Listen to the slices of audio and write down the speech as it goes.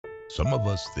Some of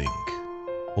us think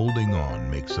holding on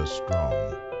makes us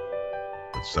strong,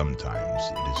 but sometimes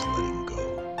it is letting go.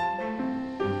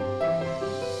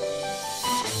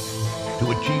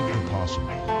 To achieve the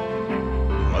possible,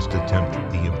 you must attempt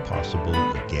the impossible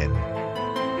again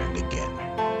and again.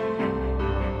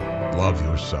 Love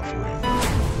your suffering.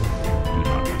 Do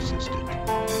not resist it.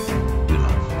 Do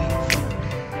not flee from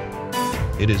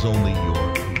it. It is only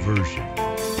your aversion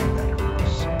that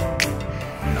hurts,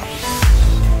 nothing else.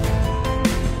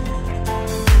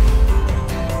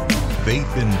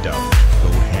 Faith and doubt go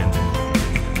hand in hand.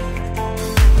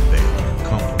 They are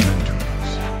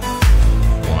complementaries.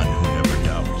 One who never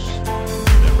doubts,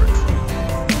 never truly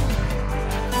loves.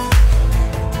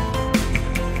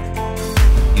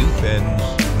 Youth ends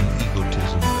when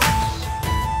egotism does.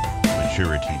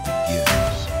 Maturity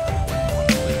begins when one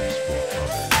lives for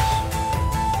others.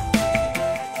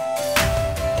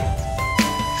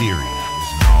 Theory is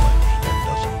knowledge that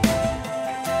doesn't work.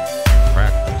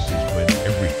 Practice is when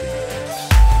everything works,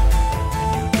 and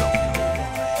you don't know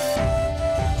why.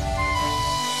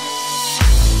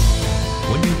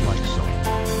 When you like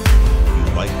someone, you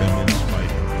like them in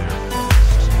spite of their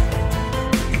faults.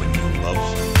 When you love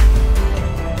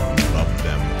someone, you love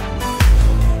them with their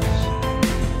faults.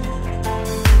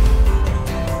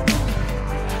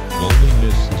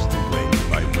 Loneliness is the way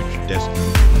by which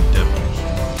destiny endeavors to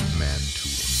keep man to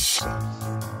himself.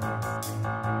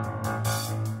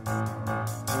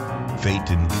 Fate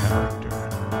and character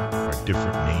are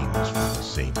different names for the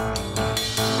same thing.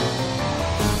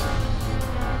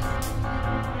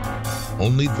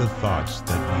 Only the thoughts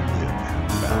that we live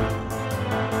have value.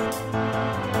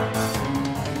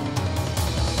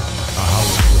 A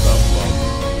house without love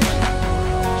is a poor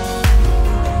house.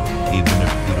 Even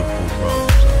if beautiful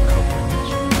roses are covering its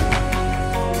floors,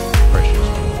 precious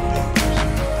wallpapers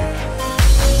and pictures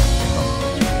cover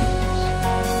its walls.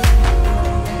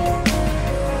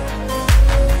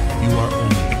 You are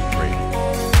only afraid.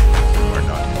 You are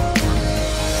not informed.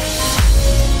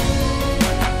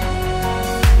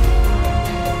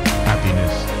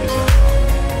 Happiness is a how,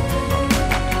 not a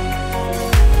what.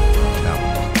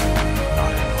 Talent,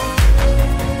 not an object.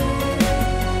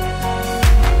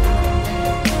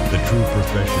 The true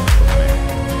profession for man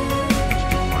is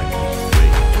to find his way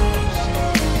to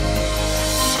himself.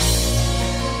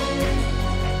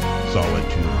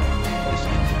 Solitude is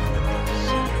independence.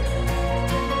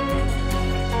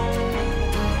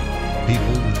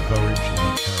 People with courage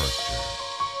and character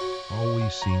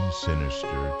always seem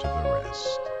sinister to the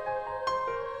rest.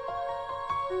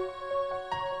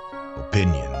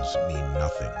 Opinions mean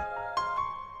nothing.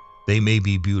 They may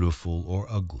be beautiful or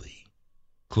ugly,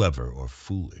 clever or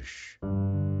foolish.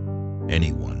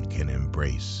 Anyone can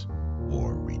embrace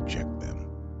or reject them.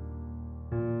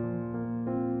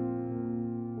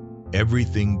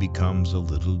 Everything becomes a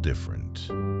little different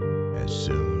as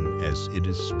soon as it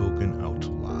is spoken out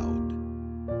loud.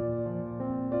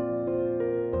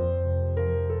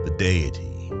 The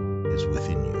deity is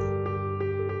within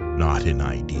you, not in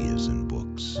ideas and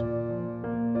books.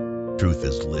 Truth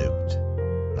is lived,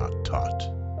 not taught.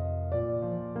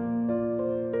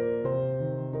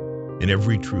 In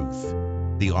every truth,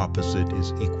 the opposite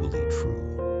is equally true.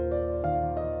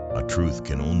 A truth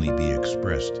can only be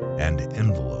expressed and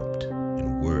enveloped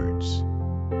in words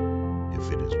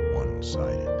if it is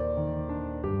one-sided.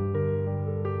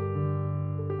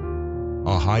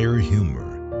 A higher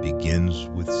humor begins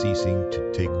with ceasing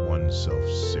to take oneself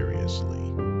seriously.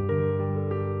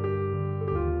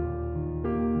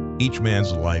 Each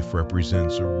man's life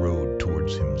represents a road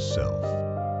towards himself,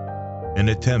 an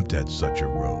attempt at such a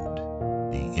road,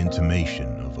 the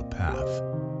intimation of a path.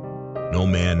 No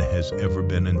man has ever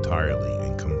been entirely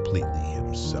and completely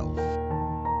himself.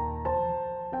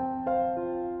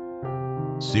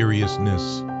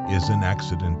 Seriousness is an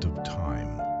accident of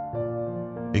time.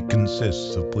 It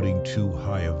consists of putting too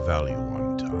high a value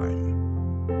on time.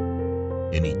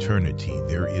 In eternity,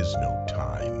 there is no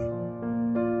time.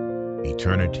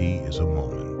 Eternity is a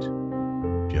moment,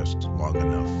 just long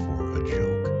enough for a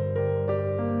joke.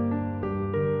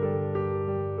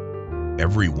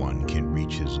 Everyone can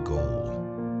reach his goal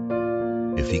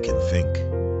if he can think,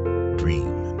 dream,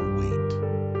 and wait.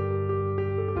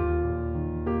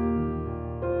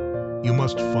 You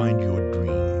must find your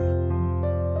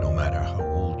dream, no matter how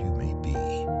old you may be.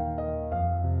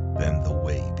 Then the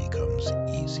way becomes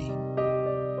easy.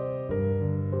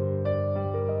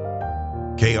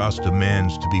 Chaos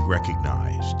demands to be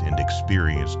recognized and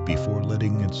experienced before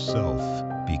letting itself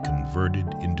be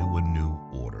converted into a new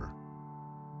order.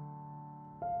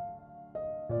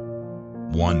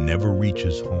 One never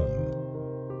reaches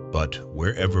home, but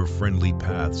wherever friendly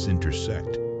paths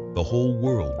intersect, the whole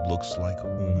world looks like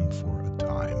home for a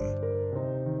time.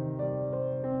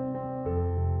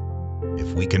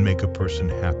 If we can make a person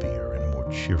happier and more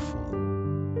cheerful,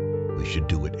 we should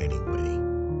do it anyway,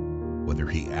 whether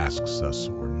he asks us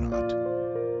or not.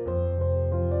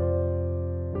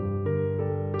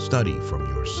 Study from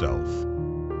yourself.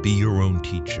 Be your own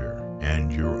teacher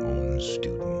and your own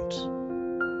student.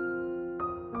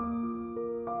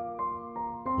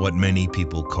 What many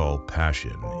people call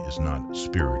passion is not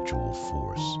spiritual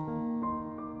force,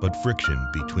 but friction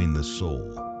between the soul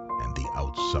and the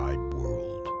outside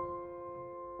world.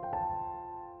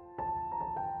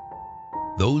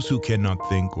 Those who cannot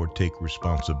think or take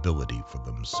responsibility for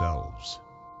themselves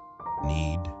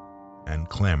need and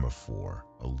clamor for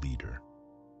a leader.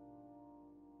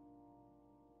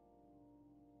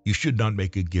 You should not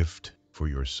make a gift for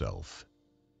yourself.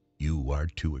 You are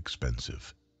too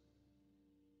expensive.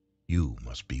 You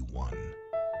must be won.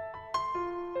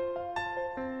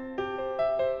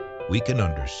 We can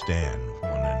understand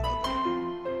one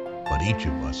another, but each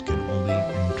of us can only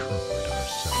interpret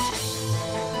ourselves.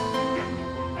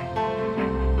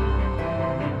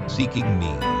 Seeking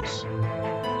means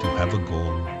to have a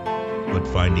goal, but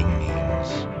finding means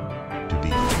to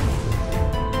be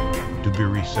free, to be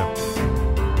receptive,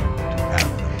 to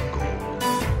have no goal.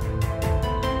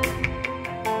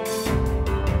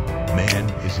 Man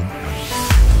is an onion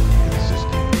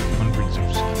consisting of hundreds of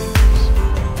skins,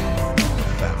 a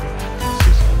fabric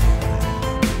consisting of many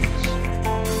layers.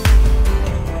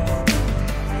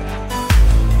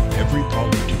 Every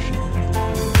politician in the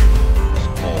world is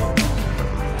all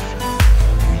revolution,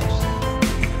 reason,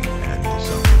 and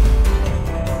design,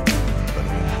 but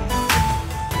only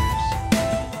empires,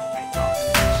 not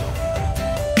himself.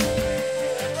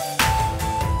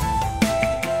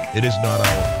 It is not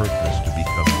our purpose to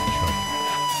become each other.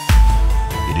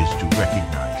 It is to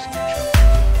recognize each other,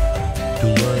 to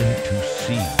learn to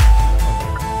see the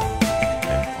other,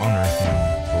 and honor him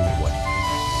for what he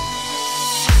is.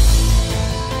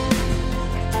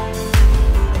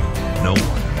 No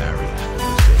one marries for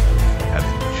the sake of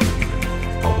having children.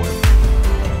 However,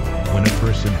 when a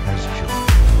person has children,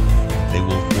 they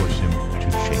will force him to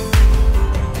change.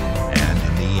 And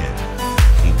in the end,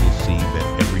 he will see that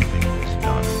everything was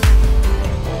done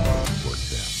all for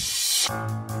them.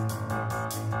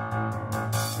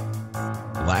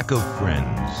 Lack of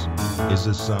friends is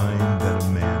a sign that a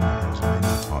man has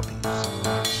many hobbies.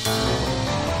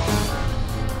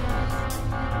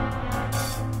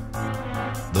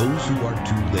 Those who are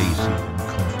too lazy and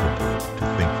comfortable to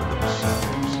think for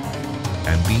themselves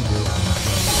and be their own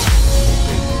judges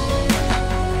obey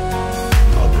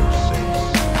others' sense,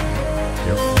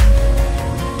 their own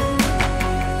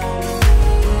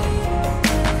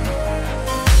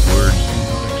words do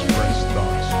not express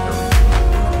thoughts very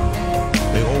well.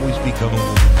 They always become a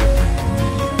little